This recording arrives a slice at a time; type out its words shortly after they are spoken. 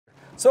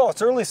So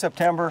it's early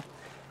September.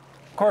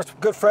 Of course,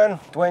 good friend,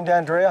 Dwayne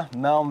D'Andrea,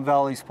 Mountain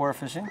Valley Sport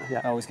Fishing. Yeah.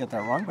 I always get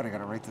that wrong, but I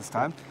got it right this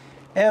time.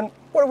 And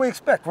what do we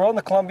expect? We're out in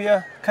the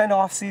Columbia, kind of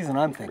off season,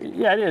 I'm thinking.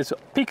 Yeah, it is.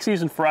 Peak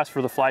season for us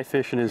for the fly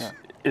fishing is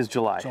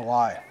July.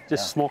 July.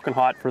 Just smoking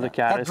hot for the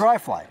caddis. That dry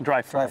fly.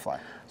 Dry fly. Dry fly.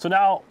 So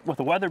now, with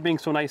the weather being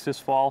so nice this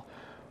fall,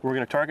 we're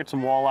going to target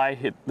some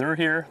walleye. They're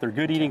here. They're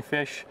good eating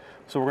fish.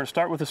 So we're going to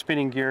start with the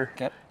spinning gear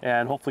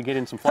and hopefully get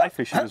in some fly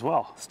fishing as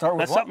well. Start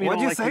with what?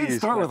 What'd you say?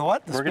 Start with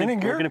what? The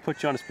spinning gear? We're going to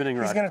put you on a spinning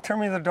rod. He's going to turn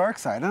me to the dark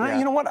side. And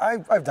you know what?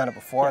 I've done it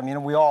before. I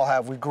mean, we all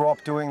have. We grew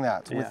up doing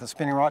that with the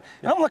spinning rod.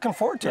 And I'm looking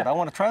forward to it. I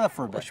want to try that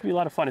for a bit. It should be a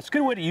lot of fun. It's a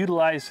good way to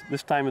utilize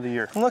this time of the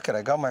year. Look at it.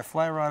 I got my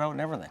fly rod out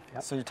and everything.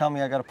 So you're telling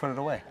me I got to put it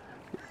away?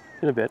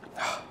 In a bit.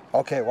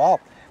 Okay,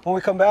 well, when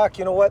we come back,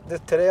 you know what?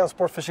 Today on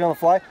Sport Fishing on the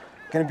Fly,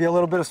 going to be a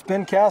little bit of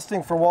spin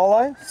casting for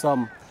walleye,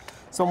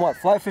 somewhat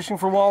fly fishing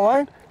for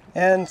walleye,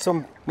 and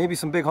maybe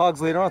some big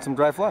hogs later on, some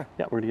dry fly.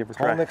 Yeah, we're going to give it a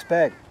try. Whole mixed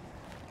bag.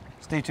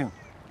 Stay tuned.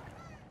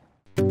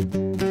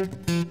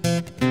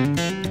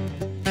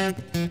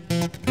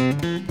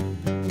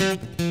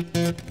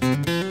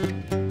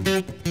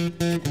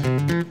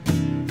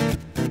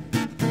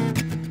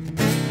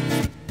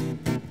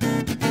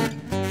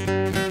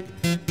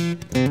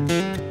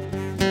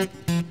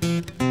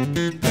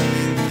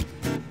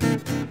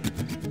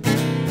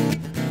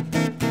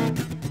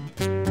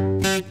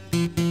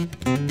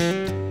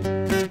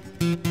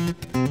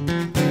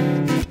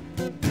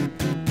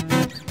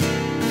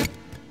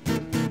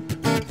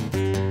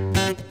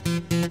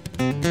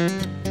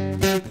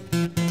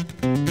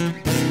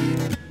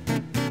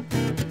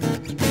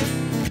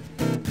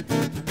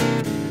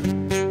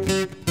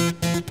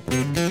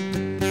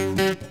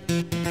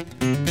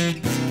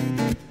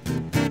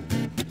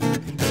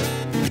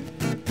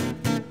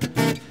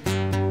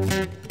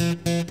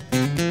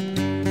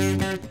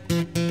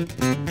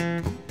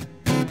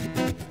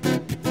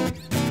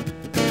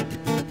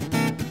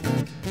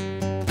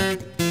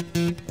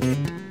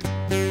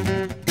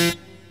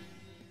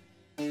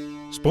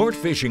 Sport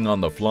Fishing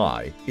on the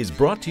Fly is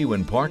brought to you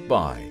in part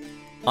by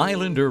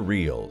Islander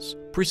Reels,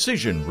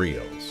 Precision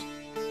Reels.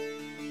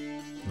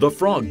 The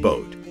Frog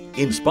Boat,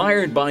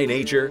 inspired by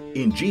nature,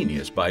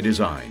 ingenious by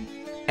design.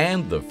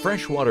 And the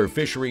Freshwater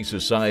Fishery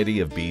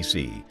Society of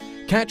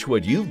BC. Catch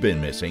what you've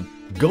been missing.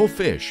 Go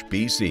Fish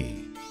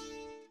BC.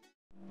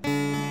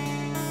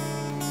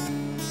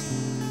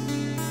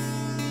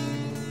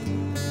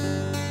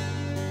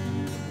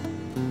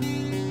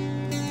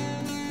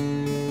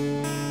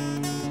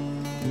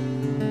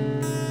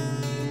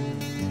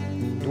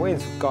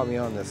 Dwayne's got me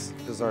on this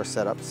bizarre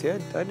setup. See,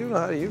 I do know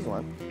how to use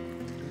one.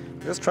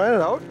 Just trying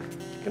it out.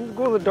 Gonna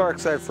go to the dark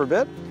side for a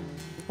bit.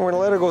 We're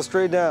gonna let her go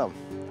straight down.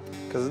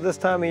 Because at this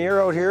time of year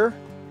out here,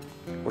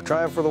 we're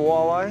trying for the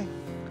walleye,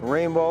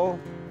 rainbow,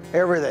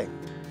 everything.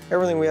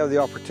 Everything we have the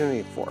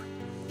opportunity for.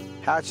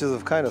 Hatches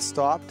have kind of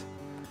stopped,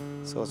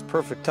 so it's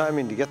perfect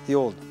timing to get the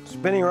old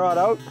spinning rod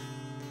out,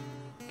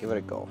 give it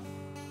a go.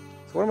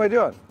 So what am I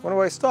doing? When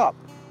do I stop?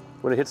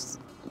 When it hits...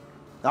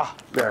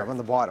 There, I'm on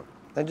the bottom.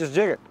 Then just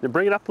jig it. You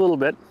bring it up a little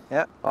bit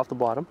off the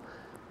bottom,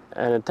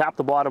 and then tap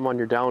the bottom on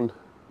your down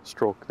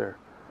stroke there.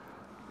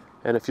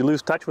 And if you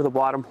lose touch with the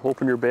bottom,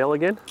 open your bail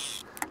again,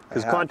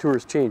 because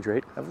contours change,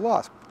 right? I've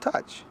lost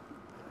touch.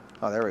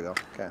 Oh, there we go.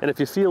 Okay. And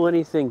if you feel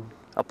anything,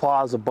 a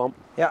pause, a bump,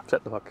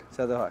 set the hook.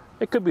 Set the hook.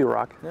 It could be a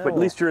rock, but at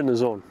least you're in the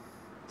zone.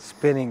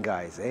 Spinning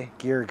guys, eh?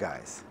 Gear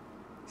guys.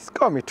 He's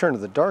got me turned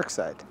to the dark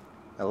side.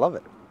 I love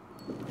it.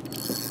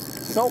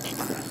 Nope.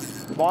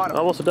 Bottom.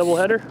 Almost a double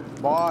header?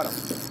 Bottom.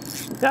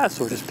 Yeah,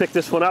 so just pick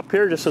this one up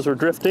here just as we're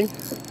drifting.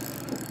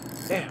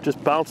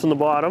 Just bouncing the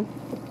bottom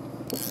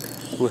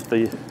with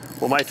the,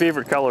 well, my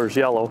favorite color is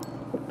yellow.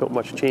 Don't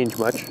much change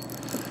much.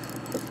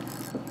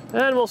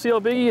 And we'll see how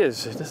big he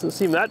is. It doesn't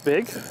seem that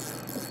big.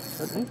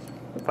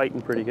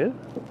 Fighting pretty good.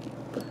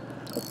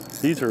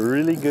 These are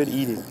really good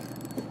eating.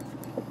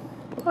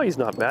 Oh, he's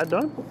not bad,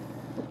 Don.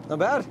 Not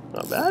bad?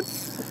 Not bad.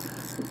 So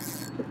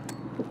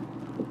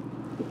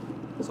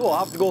we'll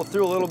have to go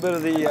through a little bit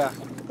of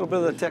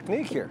the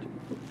technique here.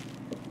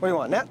 What do you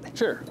want, net?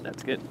 Sure,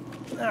 that's good.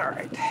 All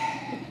right.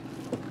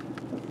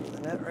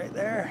 The net right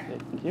there.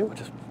 Thank you.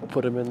 Just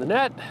put him in the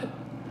net.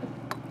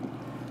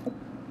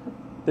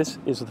 This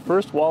is the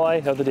first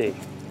walleye of the day.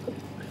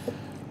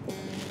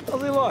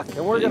 How's he look?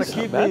 And we're going to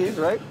keep these,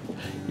 right?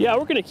 Yeah,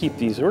 we're going to keep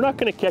these. We're not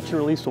going to catch and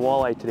release the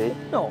walleye today.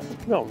 No.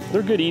 No,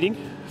 they're good eating.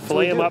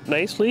 Fillet them up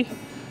nicely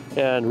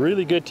and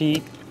really good to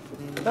eat.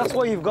 That's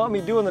why you've got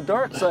me doing the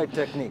dark side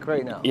technique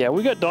right now. Yeah,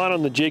 we got Don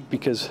on the jig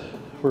because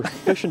we're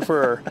fishing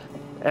for our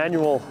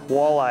annual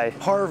walleye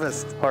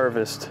harvest.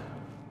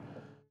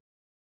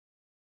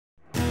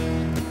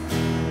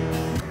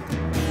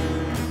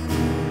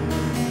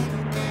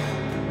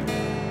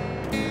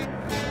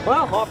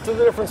 Well, off to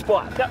the different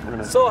spot.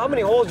 Yep. So how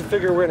many holes do you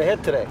figure we're gonna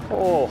hit today?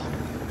 Oh,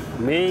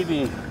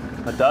 maybe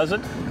a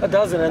dozen. A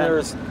dozen, and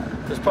there's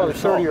probably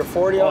 30 or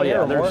 40 out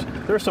here.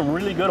 There's some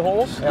really good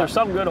holes. Yeah. There's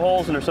some good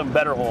holes and there's some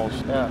better holes.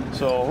 Yeah.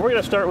 So we're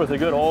gonna start with the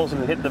good holes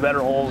and hit the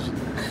better holes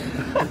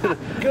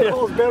Good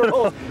holes, better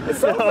holes. It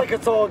sounds like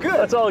it's all good.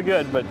 That's all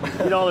good, but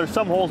you know, there's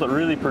some holes that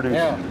really produce,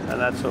 Yeah. and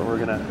that's what we're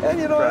gonna. And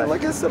you know, try.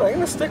 like I said, I'm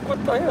gonna stick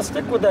with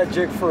that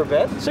jig for a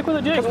bit. Stick with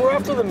the jig. Because we're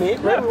after the meat,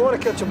 right? Yeah. We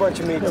want to catch a bunch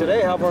of meat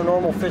today. Have our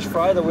normal fish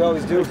fry that we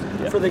always do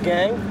for the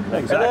gang.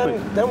 Exactly.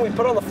 And then we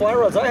put on the fly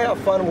rods. I have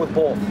fun with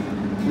both.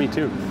 Me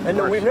too.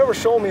 And we've never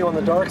shown me on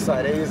the dark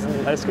side, eh?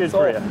 That's good so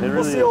for you. It really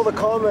we'll see all the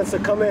comments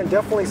that come in.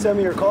 Definitely send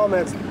me your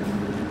comments.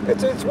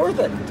 It's worth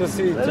it to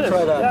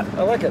try that. Yeah.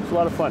 I like it. It's a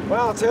lot of fun.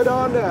 Well, let's head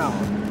on now.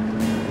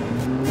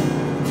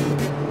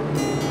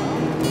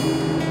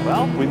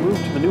 Well, we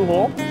moved to the new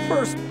hole.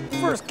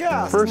 First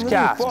cast. First in the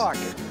cast. new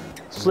pocket.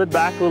 Slid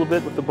back a little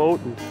bit with the boat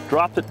and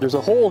dropped it. There's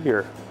a hole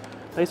here.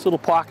 Nice little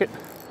pocket.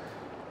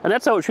 And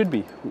that's how it should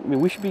be. I mean,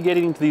 we should be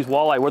getting into these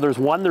walleye. Where there's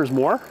one, there's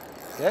more.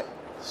 Okay.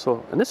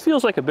 So, and this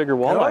feels like a bigger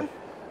walleye.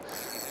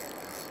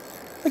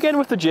 Again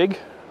with the jig.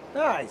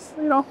 Nice.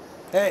 You know.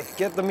 Hey,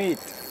 get the meat.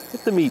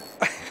 Get the meat.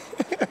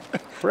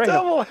 Right.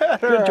 Double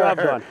header. Good job,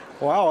 John.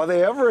 Wow, are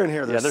they ever in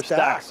here? Yeah, they're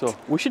stacked. So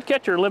we should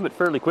catch our limit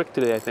fairly quick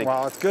today, I think.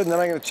 Wow, it's good. And then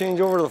I'm going to change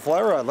over to the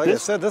fly rod. Like I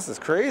said, this is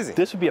crazy.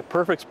 This would be a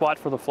perfect spot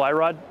for the fly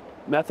rod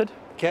method.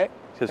 Okay.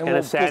 It's kind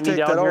of sandy take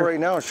down that out here. right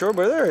now. Sure,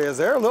 but there he is.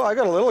 There, look, I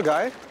got a little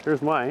guy.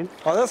 There's mine.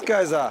 Oh, this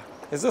guy's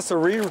is this a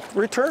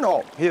return?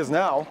 Oh, he is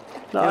now.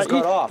 No, He's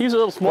got off. He's a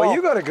little small. Well,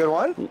 you got a good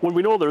one. When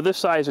we know they're this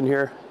size in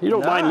here, you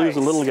don't mind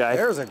losing a little guy.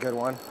 There's a good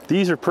one.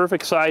 These are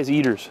perfect size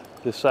eaters,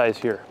 this size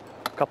here.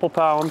 A couple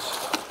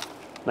pounds,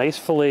 nice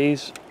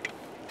fillets.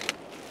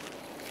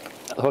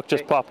 The hook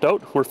just popped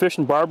out. We're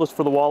fishing barbless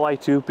for the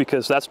walleye too,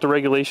 because that's the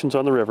regulations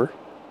on the river.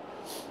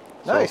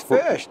 Nice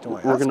fish,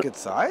 Dwayne. That's gonna, good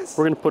size.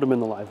 We're gonna put them in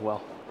the live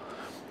well.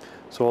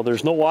 So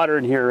there's no water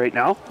in here right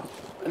now.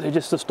 They're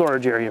just a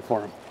storage area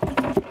for them.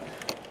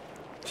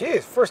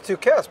 Jeez, first two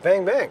casts,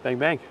 bang, bang. Bang,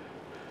 bang.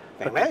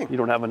 Bang, bang. You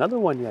don't have another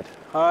one yet.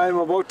 I'm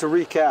about to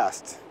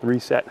recast.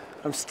 Reset.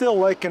 I'm still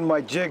liking my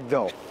jig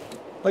though.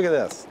 Look at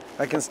this.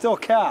 I can still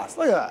cast.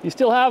 Look at that. You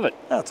still have it.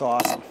 That's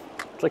awesome.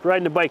 It's like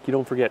riding a bike, you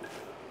don't forget.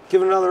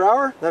 Give it another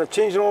hour, then I'm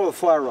changing over to the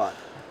fly rod.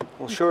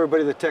 We'll show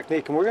everybody the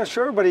technique, and we're going to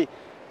show everybody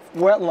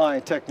wet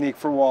line technique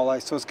for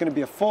walleye. So it's going to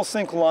be a full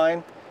sink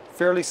line,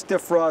 fairly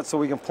stiff rod so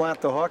we can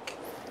plant the hook.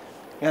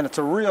 And it's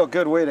a real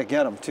good way to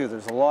get them too.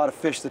 There's a lot of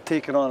fish that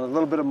take it on a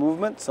little bit of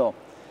movement, so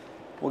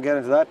we'll get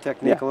into that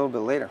technique a little bit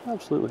later.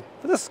 Absolutely.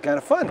 But this is kind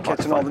of fun,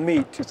 catching all the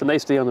meat. It's a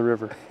nice day on the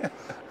river.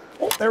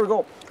 Oh, there we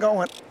go.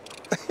 Going.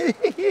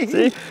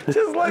 See?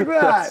 Just like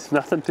that. There's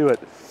nothing to it.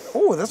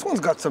 Oh, this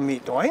one's got some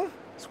meat, Dwayne.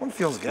 This one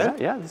feels good.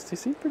 Yeah, this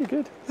seems pretty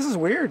good. This is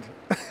weird.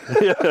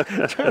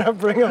 Trying to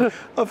bring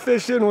a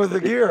fish in with the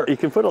gear. You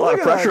can put a lot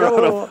of pressure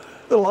on them.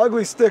 Little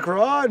ugly stick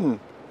rod, and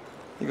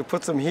you can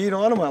put some heat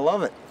on them. I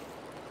love it.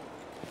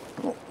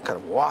 Oh, got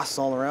wasps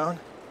all around.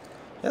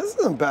 Yeah, this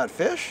isn't bad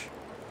fish.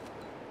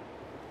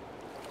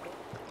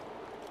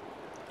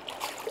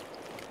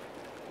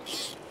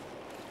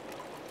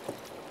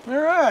 All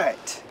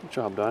right. Good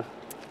job, Don.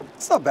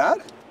 It's not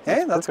bad.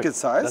 Hey, that's perfect. good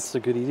size. That's a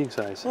good eating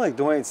size. Like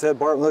Dwayne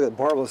said, look at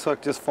barbless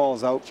hook just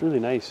falls out. It's really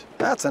nice.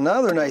 That's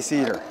another nice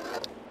eater.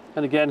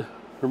 And again,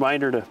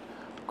 reminder to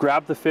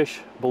grab the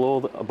fish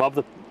above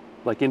the,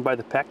 like in by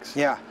the pecs.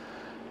 Yeah.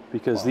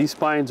 Because these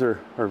spines are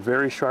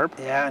very sharp.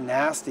 Yeah,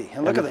 nasty.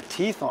 And look at the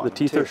teeth on them. The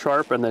teeth are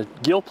sharp, and the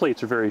gill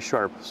plates are very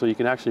sharp, so you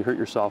can actually hurt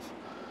yourself.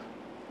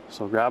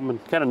 So grab them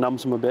and kind of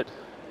numbs them a bit,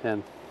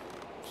 and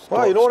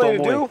well, you know what I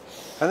need to do?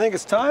 I think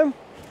it's time.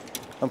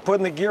 I'm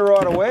putting the gear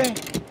rod away,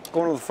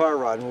 going to the fire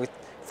rod. And we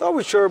thought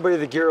we'd show everybody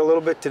the gear a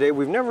little bit today.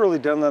 We've never really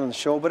done that on the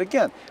show, but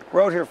again,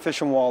 we're out here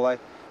fishing walleye,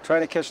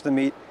 trying to catch the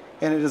meat,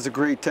 and it is a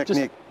great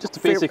technique. Just a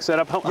basic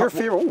setup. Your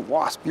favorite,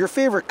 wasp. Your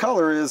favorite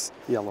color is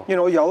yellow. You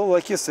know, yellow,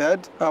 like you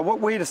said. What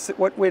way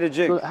to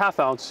jig? So half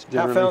ounce.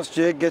 Generally. Half ounce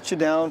jig, get you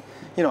down.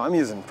 You know, I'm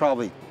using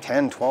probably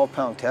 10, 12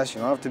 pound test.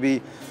 You don't have to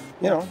be,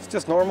 you know, it's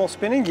just normal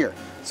spinning gear.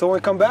 So when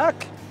we come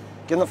back,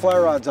 getting the fly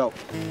rods out.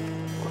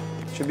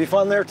 Should be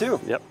fun there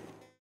too. Yep.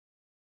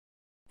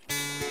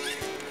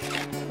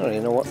 I don't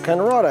even know what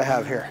kind of rod I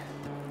have here.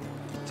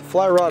 It's a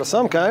fly rod of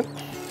some kind.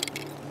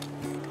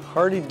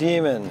 Hardy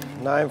Demon,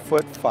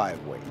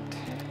 9'5" weight.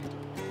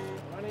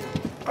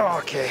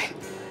 Okay.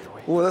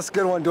 Ooh, that's a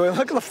good one, Dwayne.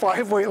 Look at the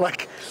 5 weight,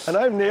 like, and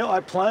I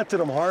planted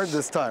them hard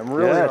this time,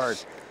 really hard.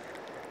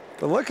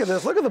 But look at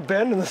this, look at the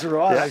bend in this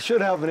rod. I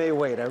should have an 8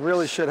 weight. I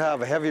really should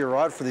have a heavier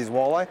rod for these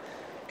walleye,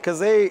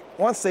 because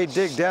once they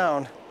dig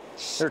down,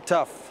 they're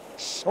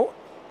tough. Oh,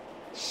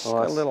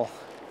 got a little.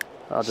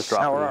 I'll just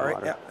drop it in the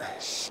water.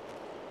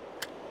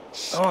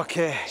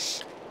 Okay.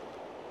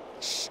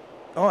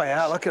 Oh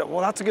yeah, look at it.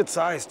 Well, that's a good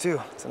size too.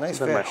 It's a nice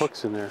fish. My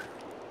hook's in there.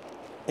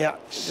 Yeah,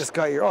 just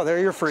got your, there,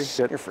 you're free.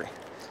 Good. You're free.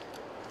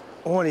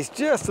 Oh, and he's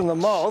just in the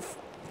mouth.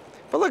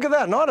 But look at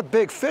that, not a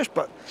big fish,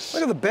 but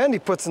look at the bend he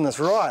puts in this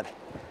rod.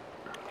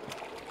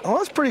 Oh,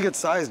 that's pretty good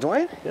size,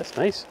 Dwayne. Yes,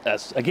 nice.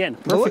 That's, again,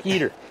 perfect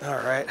eater. All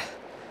right.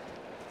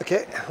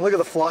 Okay, look at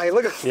the fly.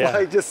 Look at the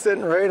fly just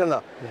sitting right in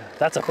the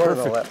that's a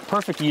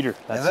perfect eater,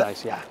 that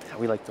size. Yeah,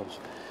 we like those.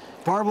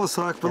 Barbless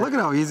hook, but look at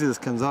how easy this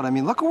comes out. I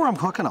mean, look at where I'm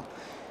hooking them.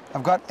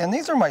 I've got, and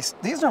these are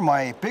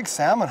my big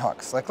salmon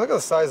hooks. Like, look at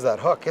the size of that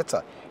hook. It's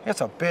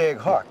a big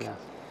hook. Yeah.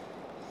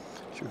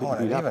 Oh,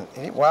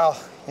 and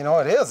well, you know,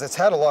 it is. It's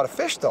had a lot of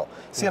fish though.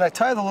 See, and I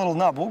tie the little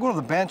nub. We'll go to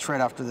the bench right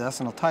after this,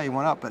 and I'll tie you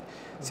one up. But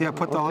see, I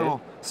put the little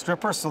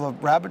stripper so the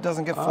rabbit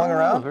doesn't get flung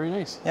around. Very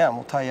nice. Yeah, and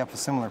we'll tie you up a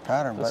similar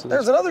pattern. But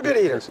there's another good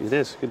eater. It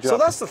is. Good job. So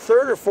that's the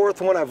third or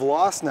fourth one I've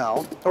lost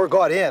now, or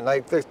got in.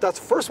 Like, that's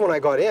the first one I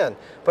got in.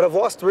 But I've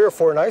lost 3 or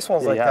 4 nice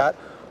ones like that,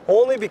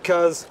 only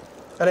because,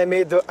 and I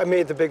made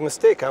the big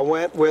mistake. I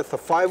went with a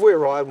 5-weight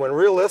rod when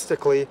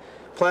realistically,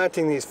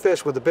 planting these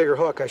fish with a bigger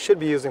hook, I should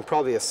be using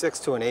probably a 6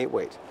 to an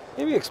 8-weight.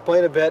 Maybe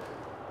explain a bit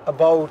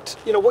about,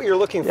 you know, what you're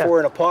looking for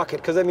in a pocket,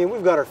 because I mean,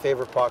 we've got our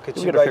favorite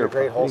pockets, you've got your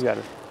great holes,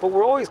 but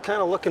we're always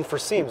kind of looking for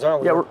seams,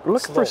 aren't we? Yeah, we're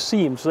looking for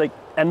seams, like,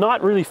 and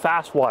not really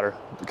fast water,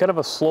 kind of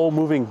a slow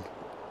moving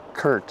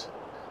current,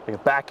 like a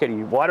back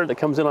eddy, water that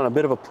comes in on a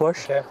bit of a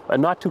push, but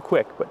not too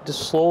quick, but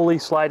just slowly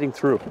sliding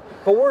through.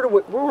 But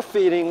we're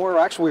feeding,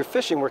 we're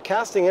fishing, we're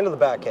casting into the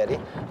back eddy,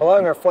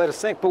 allowing our fly to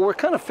sink, but we're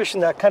kind of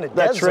fishing that kind of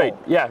dead zone. That's right,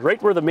 yeah, right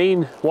where the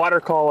main water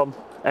column,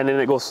 and then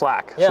it goes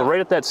slack. Yeah. So right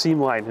at that seam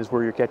line is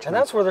where you're catching and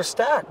that's where they're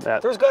stacked.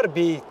 There's got to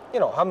be, you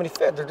know, how many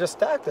fish? They're just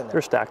stacked in there.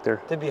 They're stacked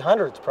there. There'd be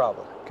hundreds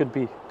probably. Could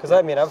be. Because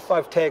I mean,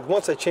 I've tagged,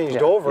 once I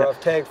changed over,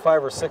 I've tagged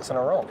 5 or 6 in a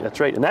row.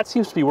 That's right, and that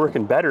seems to be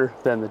working better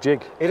than the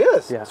jig. It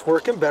is. Yeah. It's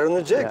working better than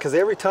the jig, because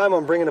every time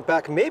I'm bringing it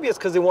back, maybe it's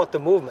because they want the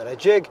movement. A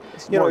jig,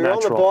 you know, you're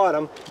on the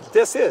bottom.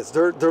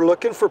 They're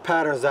looking for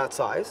patterns that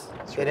size.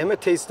 It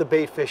imitates the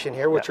bait fishing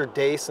here, which are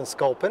dace and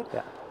sculpin.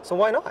 Yeah. So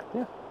why not?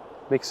 Yeah,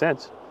 makes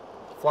sense.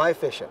 Fly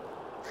fishing.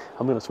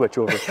 I'm going to switch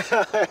over.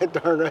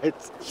 Darn right.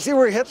 See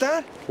where he hit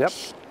that? Yep.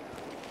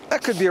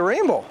 That could be a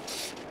rainbow.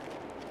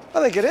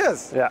 I think it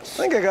is. Yeah. I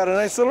think I got a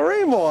nice little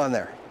rainbow on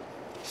there.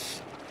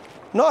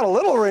 Not a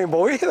little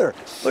rainbow either.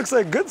 Looks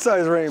like a good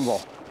size rainbow.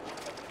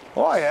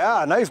 Oh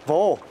yeah, nice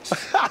bowl.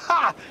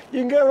 You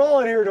can get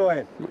rolling here,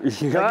 Dwayne.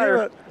 You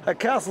got I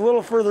cast a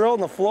little further out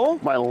in the flow.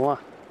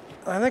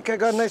 I think I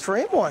got a nice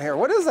rainbow on here.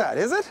 What is that?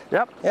 Is it?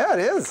 Yep. Yeah, it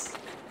is.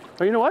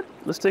 Well, you know what?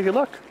 Let's take a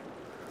look.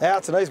 Yeah,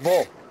 it's a nice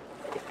bowl.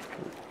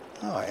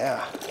 Oh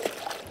yeah.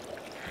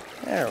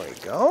 There we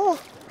go.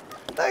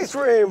 Nice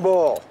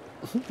rainbow.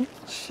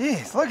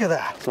 Jeez, look at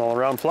that. It's all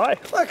around fly.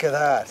 Look at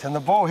that. And the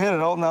bow hit it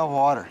out in that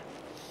water.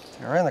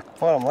 You're in the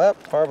bottom lip,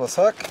 barbless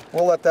hook.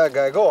 We'll let that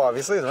guy go,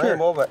 obviously, the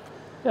rainbow, but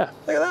look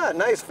at that,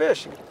 nice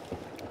fish.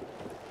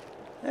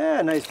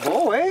 Yeah, nice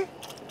bow, eh?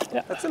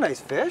 Yeah. That's a nice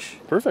fish.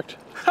 Perfect.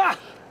 Ha!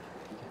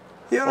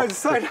 You know, I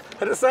decided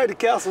to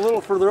cast a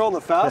little further out in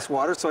the fast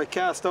water, so I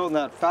cast out in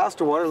that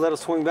faster water, let it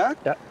swing back,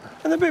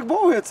 and the big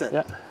bow hits it.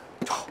 Yeah.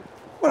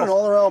 What an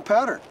all-around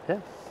pattern. Yeah.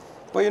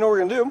 Well, you know what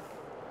we're gonna do?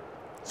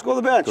 Let's go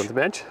to the bench. Go to the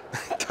bench.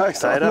 Tie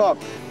something up.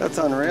 That's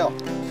unreal.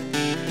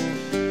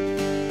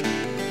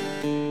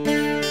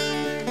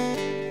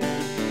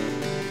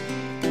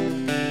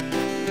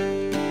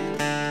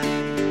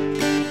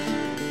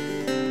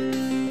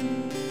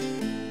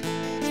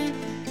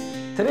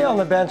 Today on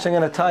the bench, I'm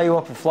going to tie you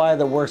up a fly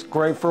that works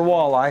great for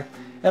walleye.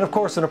 And of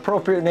course, an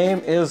appropriate name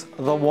is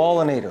the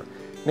Wallinator.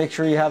 Make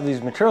sure you have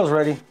these materials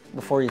ready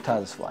before you tie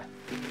this fly.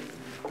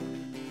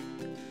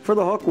 For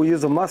the hook, we'll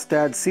use a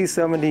Mustad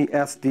C70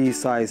 SD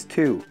size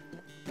 2.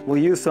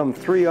 We'll use some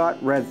 3/0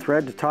 red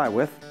thread to tie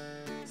with,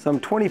 some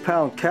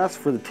 20-pound test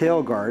for the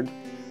tail guard,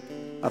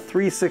 a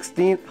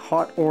 3/16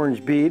 hot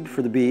orange bead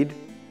for the bead,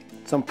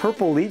 some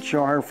purple leech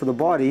yarn for the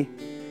body,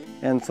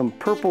 and some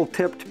purple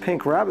tipped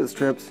pink rabbit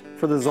strips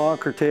for the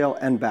zonker tail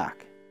and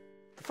back.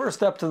 The first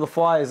step to the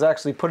fly is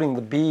actually putting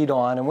the bead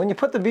on, and when you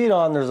put the bead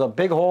on, there's a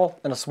big hole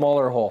and a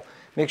smaller hole.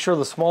 Make sure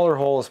the smaller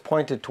hole is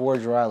pointed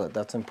towards your eyelet.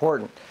 That's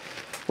important.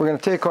 We're going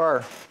to take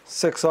our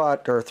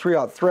 6/0 or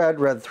 3/0 thread,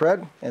 red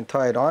thread, and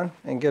tie it on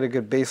and get a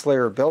good base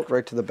layer built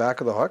right to the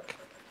back of the hook.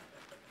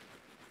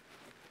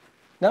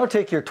 Now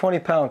take your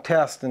 20-pound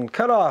test and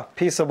cut off a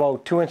piece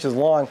about 2 inches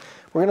long.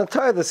 We're going to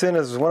tie this in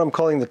as what I'm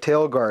calling the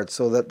tail guard,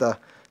 so that the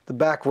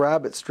back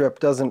rabbit strip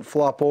doesn't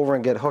flop over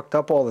and get hooked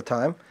up all the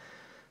time.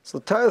 So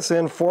tie this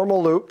in, form a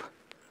loop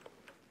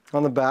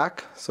on the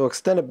back. So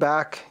extend it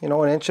back, you know,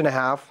 1.5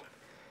 inches,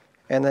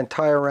 and then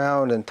tie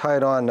around and tie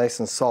it on nice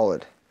and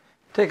solid.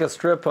 Take a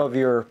strip of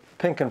your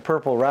pink and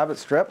purple rabbit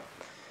strip,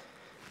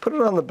 put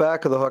it on the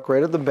back of the hook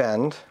right at the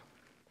bend,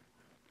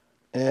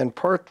 and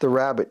part the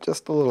rabbit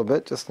just a little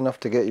bit, just enough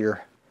to get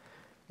your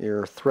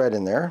thread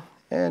in there,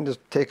 and just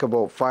take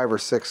about 5 or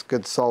 6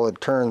 good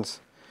solid turns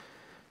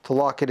to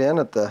lock it in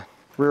at the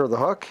rear of the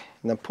hook,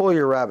 and then pull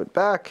your rabbit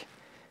back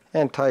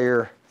and tie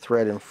your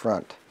thread in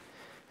front.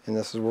 And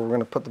this is where we're going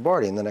to put the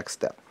body in the next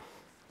step.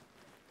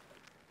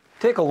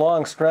 Take a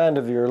long strand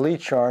of your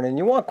leech yarn, and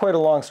you want quite a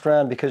long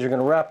strand because you're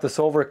going to wrap this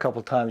over a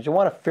couple times. You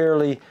want a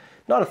fairly,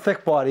 not a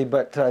thick body,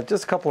 but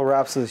just a couple of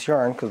wraps of this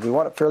yarn because we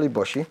want it fairly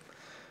bushy.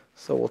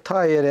 So we'll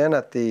tie it in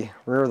at the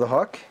rear of the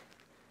hook.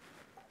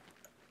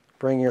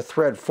 Bring your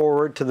thread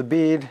forward to the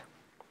bead,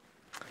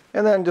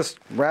 and then just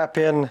wrap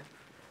in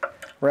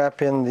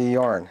the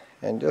yarn,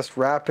 and just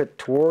wrap it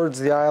towards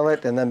the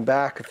eyelet and then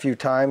back a few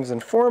times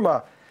and form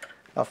a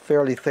a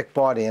fairly thick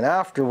body. And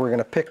after, we're going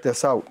to pick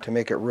this out to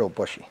make it real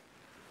bushy.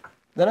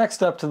 The next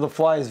step to the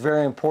fly is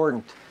very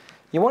important.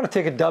 You want to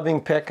take a dubbing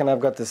pick, and I've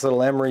got this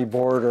little emery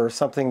board or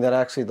something that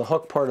actually the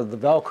hook part of the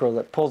Velcro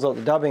that pulls out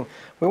the dubbing.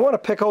 We want to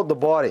pick out the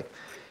body.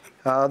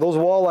 Those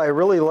walleye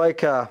really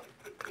like a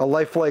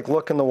lifelike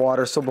look in the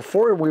water, so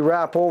before we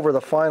wrap over the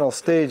final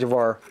stage of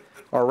our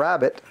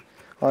rabbit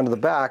onto the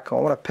back, I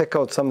want to pick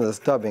out some of this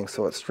dubbing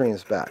so it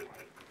streams back.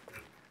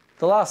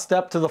 The last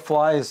step to the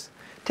fly is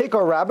take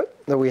our rabbit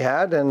that we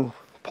had and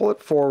pull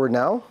it forward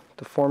now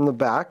to form the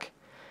back,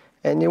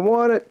 and you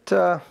want it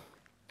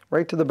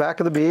right to the back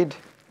of the bead.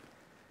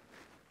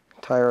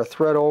 Tie our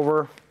thread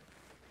over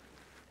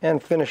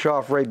and finish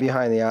off right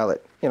behind the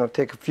eyelet. You know,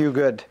 take a few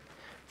good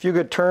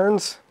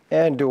turns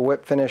and do a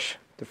whip finish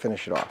to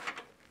finish it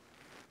off.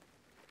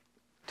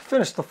 To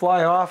finish the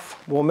fly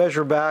off, we'll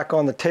measure back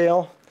on the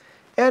tail,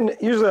 and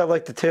usually I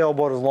like the tail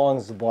about as long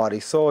as the body.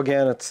 So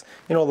again, it's,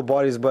 you know, the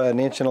body's about 1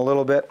 inch and a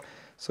little bit.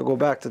 So go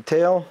back to the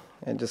tail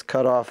and just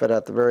cut off it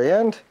at the very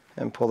end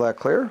and pull that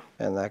clear,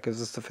 and that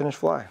gives us the finished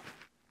fly.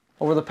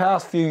 Over the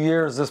past few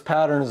years, this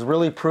pattern has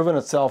really proven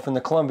itself in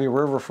the Columbia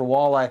River for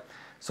walleye.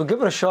 So give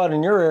it a shot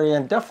in your area,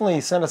 and definitely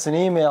send us an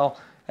email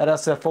at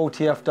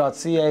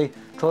sfotf.ca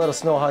to let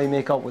us know how you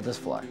make out with this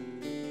fly.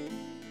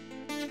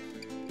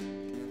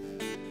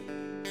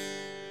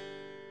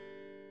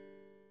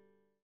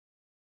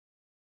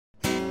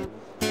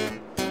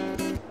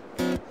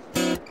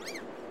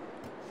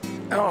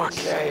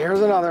 Okay,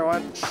 here's another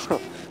one.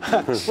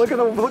 Look at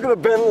the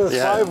bend of the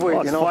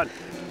 5-weight, you know. Fun.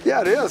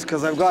 Yeah, it is,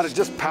 because I've got to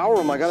just power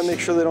them. I got to make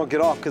sure they don't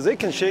get off, because they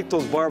can shake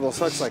those barbels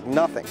such like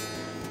nothing.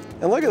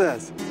 And look at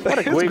this.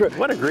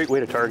 What a great way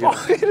to target.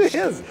 Oh, it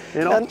is.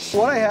 You know? And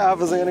what I have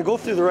is I'm going to go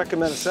through the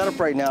recommended setup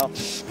right now.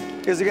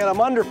 Is again, I'm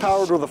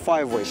underpowered with a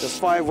 5-weight. This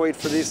 5-weight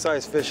for these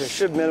size fish, I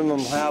should minimum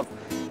have,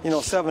 you know,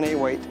 7-8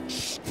 weight,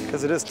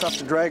 because it is tough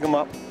to drag them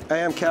up. I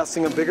am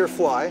casting a bigger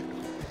fly,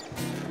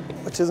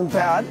 which isn't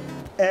bad,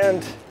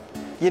 and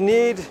you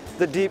need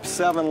the deep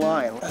 7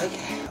 line.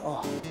 Okay.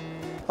 Oh.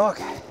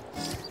 Okay.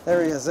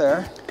 There he is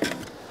there.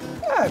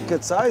 Yeah,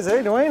 good size,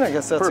 eh, Dwayne? I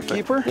guess that's perfect. A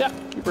keeper? Yeah.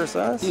 Keeper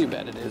size? You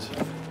bet it is.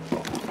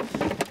 Oh,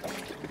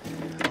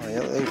 yeah,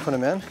 there you put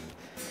him in.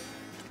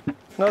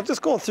 Now,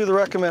 just going through the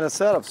recommended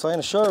setup, so I'm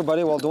going to show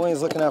everybody while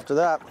Dwayne's looking after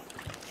that,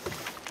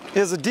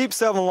 is a deep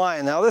 7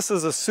 line. Now, this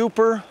is a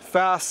super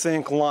fast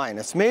sink line.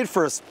 It's made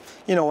for,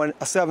 you know, a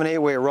 7-8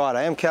 weight rod.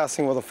 I am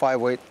casting with a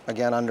 5-weight,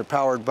 again,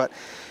 underpowered, but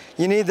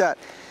you need that.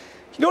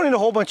 You don't need a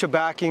whole bunch of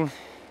backing,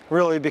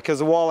 really, because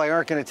the walleye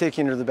aren't going to take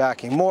you into the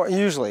backing. More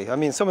usually, I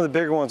mean, some of the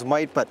bigger ones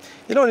might, but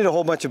you don't need a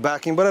whole bunch of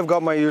backing. But I've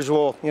got my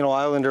usual, you know,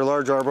 Islander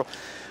large arbor.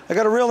 I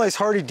got a real nice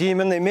hardy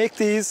demon. They make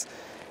these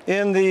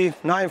in the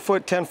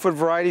 9-foot, 10-foot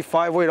variety,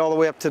 5-weight all the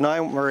way up to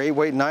 9 or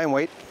 8-weight,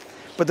 9-weight.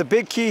 But the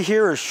big key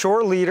here is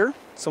short leader.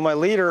 So my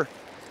leader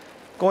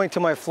going to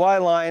my fly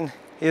line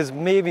is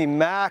maybe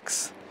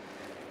max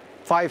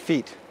 5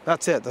 feet.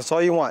 That's it. That's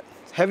all you want.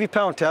 Heavy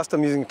pound test.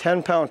 I'm using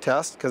 10-pound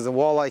test because the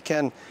walleye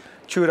can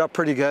chew it up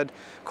pretty good.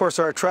 Of course,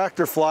 our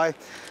attractor fly.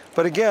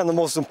 But again, the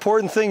most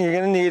important thing you're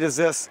going to need is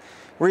this.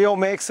 Rio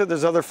makes it.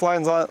 There's other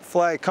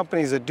fly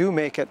companies that do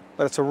make it,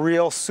 but it's a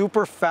real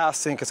super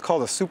fast sink. It's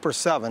called a Super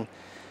 7,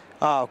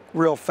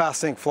 real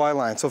fast sink fly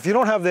line. So if you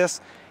don't have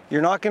this,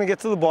 you're not going to get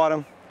to the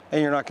bottom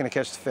and you're not going to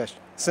catch the fish.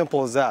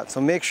 Simple as that.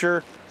 So make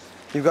sure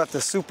you've got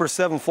the Super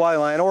 7 fly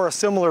line or a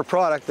similar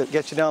product that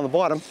gets you down the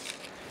bottom,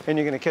 and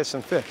you're going to catch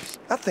some fish.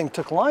 That thing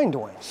took line,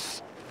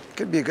 Dwayne.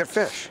 Could be a good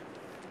fish.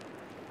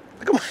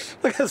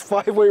 Look at this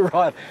 5-weight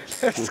rod.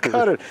 It's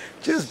got it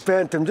just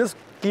bent him, just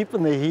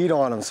keeping the heat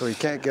on him so he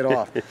can't get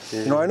off.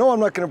 You know, I know I'm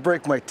not going to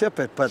break my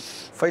tippet, but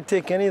if I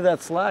take any of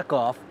that slack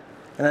off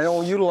and I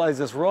don't utilize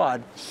this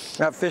rod,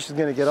 that fish is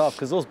going to get off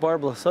because those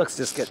barbless hooks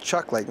just get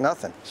chucked like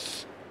nothing.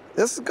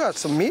 This has got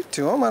some meat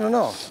to him. I don't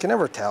know. You can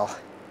never tell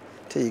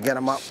until you get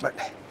him up, but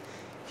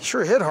he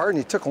sure hit hard and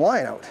he took a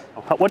line out.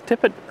 What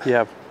tippet do you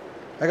have?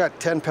 I got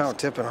 10-pound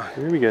tippet on.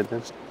 Very good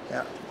then.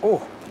 Yeah.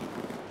 Oh,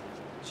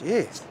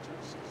 jeez.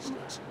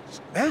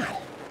 Man,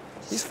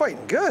 he's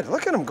fighting good.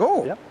 Look at him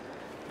go. Yep.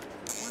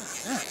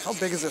 Man, how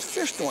big is this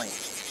fish,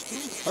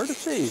 Dwayne? Hard to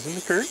say. He's in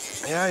the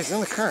current. Yeah, he's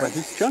in the current. But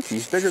he's chunky.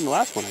 He's bigger than the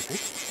last one, I think.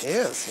 He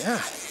is,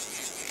 yeah.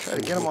 Try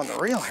to get him on the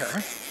reel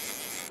here.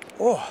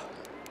 Oh,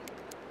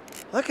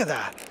 look at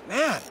that,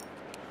 man.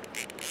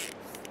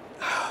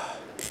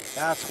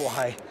 That's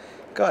why.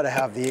 Gotta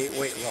have the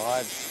 8-weight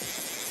rod.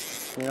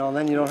 You know, and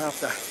then you don't have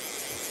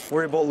to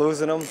worry about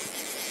losing them.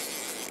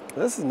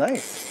 This is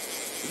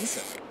nice.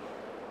 Decent.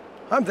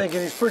 I'm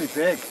thinking he's pretty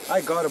big.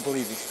 I gotta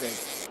believe he's big.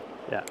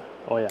 Yeah.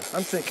 Oh yeah.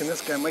 I'm thinking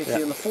this guy might be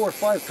in the 4 or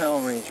 5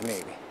 pound range,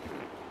 maybe.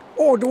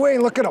 Oh,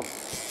 Dwayne, look at him.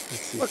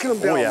 Look at him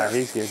down there. Oh yeah,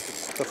 he's good.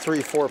 The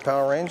 3-4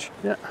 pound range.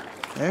 Yeah.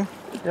 Okay.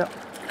 Yeah.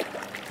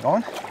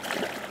 Going.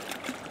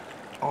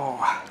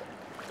 Oh.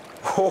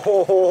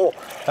 Oh,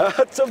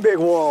 that's a big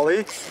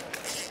wally.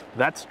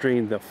 That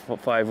strained the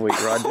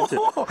 5-weight rod,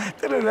 didn't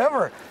it? Did it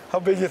ever? How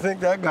big do you think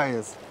that guy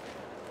is?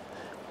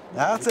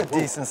 That's a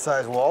decent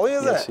sized wally,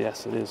 isn't it?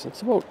 Yes, it is.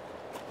 It's about,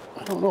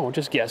 I don't know,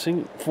 just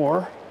guessing,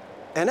 4.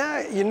 And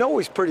you know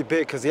he's pretty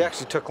big because he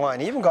actually took line.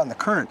 He even got in the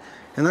current,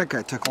 and that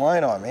guy took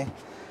line on me.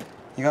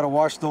 You gotta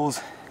watch those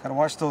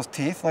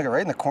teeth, like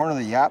right in the corner of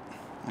the yap,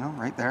 you know,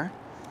 right there.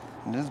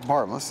 And it's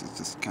barbless. It's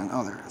just kind of,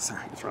 oh, there it is.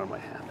 There. It's around my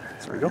hand there.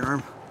 There we go.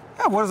 Arm.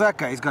 Yeah, what is that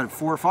guy? He's got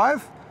 4 or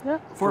 5? Yeah.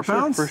 4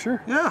 pounds? For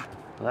sure. Yeah.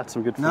 Well, that's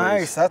some good fillets.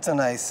 Nice, that's a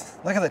nice,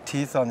 look at the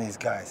teeth on these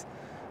guys.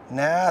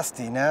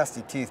 Nasty,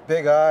 nasty teeth,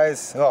 big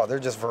eyes. Oh, they're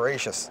just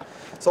voracious.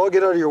 So I'll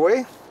get out of your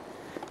way,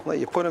 let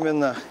you put them in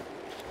the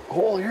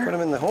hole here. Put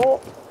them in the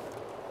hole.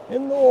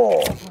 In the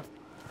hole.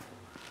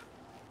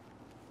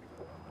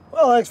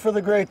 Well, thanks for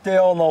the great day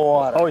on the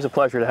water. Always a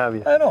pleasure to have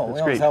you. I know, It's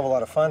we always great. have a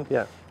lot of fun.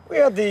 Yeah. We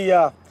had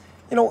the,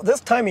 you know,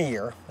 this time of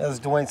year, as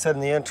Dwayne said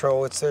in the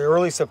intro, it's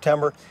early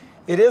September.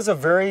 It is a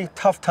very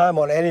tough time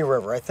on any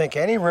river. I think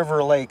any river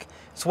or lake,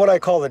 it's what I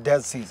call the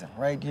dead season,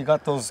 right? You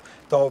got those,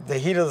 the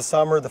heat of the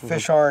summer, the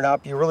fish aren't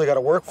up, you really got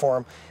to work for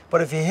them.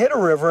 But if you hit a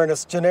river and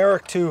it's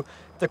generic to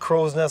the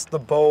Crow's Nest, the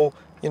Bow,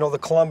 you know, the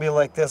Columbia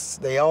like this,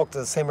 the elk,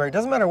 the same area, it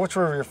doesn't matter which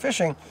river you're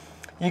fishing,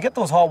 you get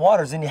those hot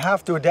waters and you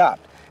have to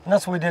adapt. And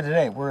that's what we did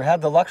today. We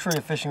had the luxury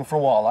of fishing for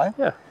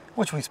walleye,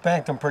 which we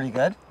spanked them pretty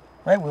good,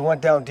 right? We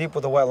went down deep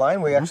with the wet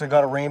line. We actually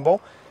got a rainbow.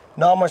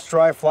 Not much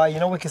dry fly. You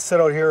know, we could sit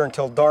out here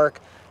until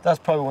dark. That's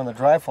probably when the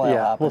dry fly will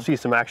happen. We'll see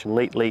some action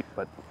late,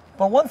 but...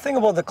 But one thing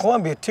about the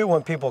Columbia, too,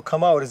 when people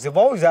come out, is they've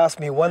always asked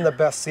me when the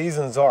best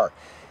seasons are.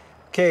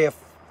 Okay, if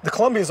the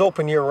Columbia is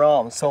open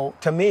year-round, so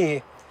to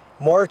me,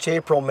 March,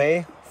 April,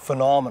 May,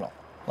 phenomenal.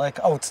 Like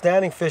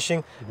outstanding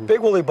fishing, big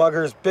woolly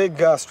buggers,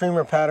 big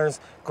streamer patterns,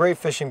 great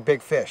fishing,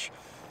 big fish.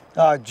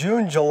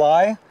 June,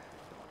 July,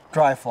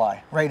 dry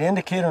fly, right?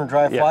 Indicator and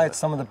dry fly, it's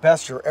some of the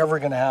best you're ever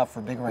going to have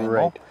for big rainbow.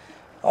 Right.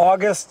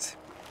 August,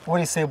 what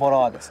do you say about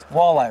August?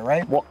 Walleye,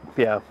 right? Well,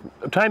 yeah.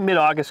 The time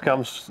mid-August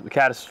comes, the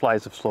caddis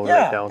flies have slowed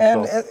right down.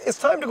 And it's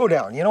time to go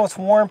down. You know, it's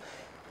warm,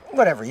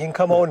 whatever. You can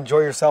come out and enjoy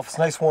yourself. It's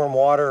nice warm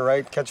water,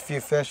 right? Catch a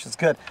few fish, it's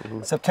good.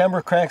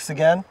 September cranks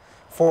again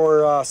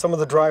for some of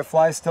the dry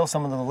flies, still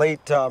some of the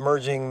late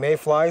emerging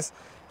mayflies,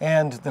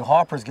 and the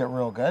hoppers get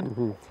real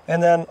good.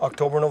 And then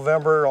October,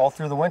 November, all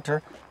through the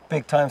winter,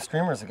 big time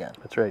streamers again.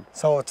 That's right.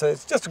 So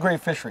it's just a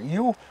great fishery.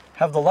 You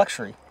have the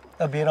luxury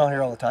of being out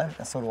here all the time,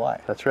 and so do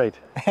I. That's right.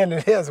 And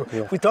it is.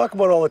 We talk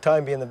about all the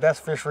time being the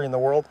best fishery in the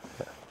world.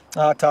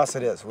 To us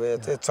it is.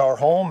 It's our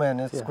home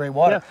and it's great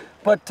water.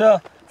 But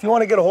if you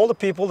want to get a hold of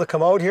people to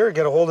come out here,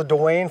 get a hold of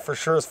Dwayne for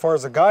sure as far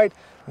as a guide,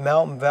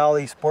 Mountain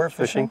Valley Sport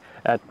Fishing.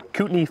 At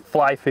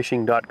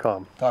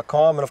kootenaiflyfishing.com.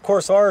 And of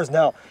course ours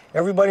now.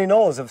 Everybody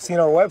knows, have seen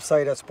our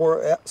website at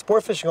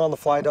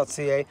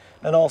sportfishingonthefly.ca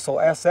and also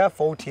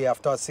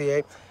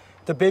sfotf.ca.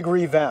 The big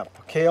revamp.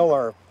 Kale,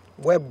 our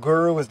web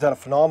guru, has done a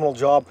phenomenal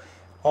job.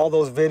 All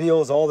those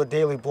videos, all the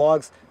daily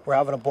blogs, we're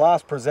having a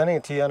blast presenting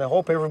it to you, and I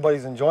hope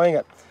everybody's enjoying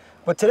it.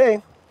 But today,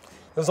 it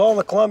was all in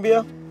the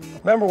Columbia.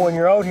 Remember, when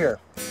you're out here,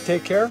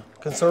 take care,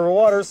 conserve our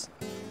waters.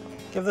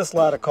 Give this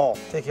lad a call.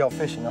 Take you out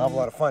fishing. I'll have a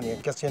lot of fun.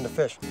 It gets you into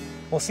fish.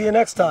 We'll see you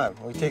next time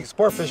when we take you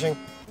sport fishing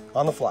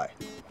on the fly.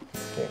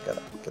 Okay,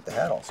 gotta get the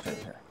hat all straight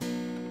here.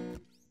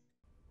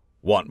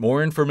 Want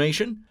more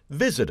information?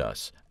 Visit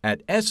us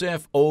at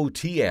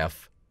sfotf.ca.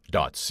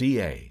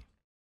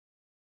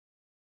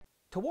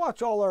 To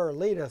watch all our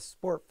latest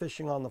Sport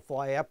Fishing on the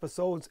Fly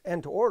episodes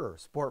and to order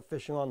Sport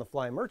Fishing on the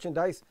Fly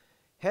merchandise,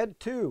 head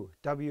to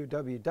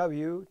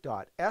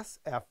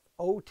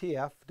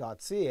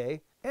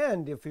www.sfotf.ca.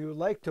 And if you would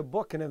like to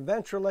book an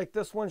adventure like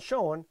this one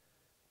shown,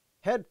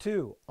 head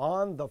to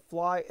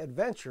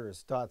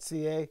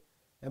ontheflyadventures.ca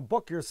and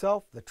book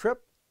yourself the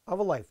trip of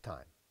a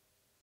lifetime.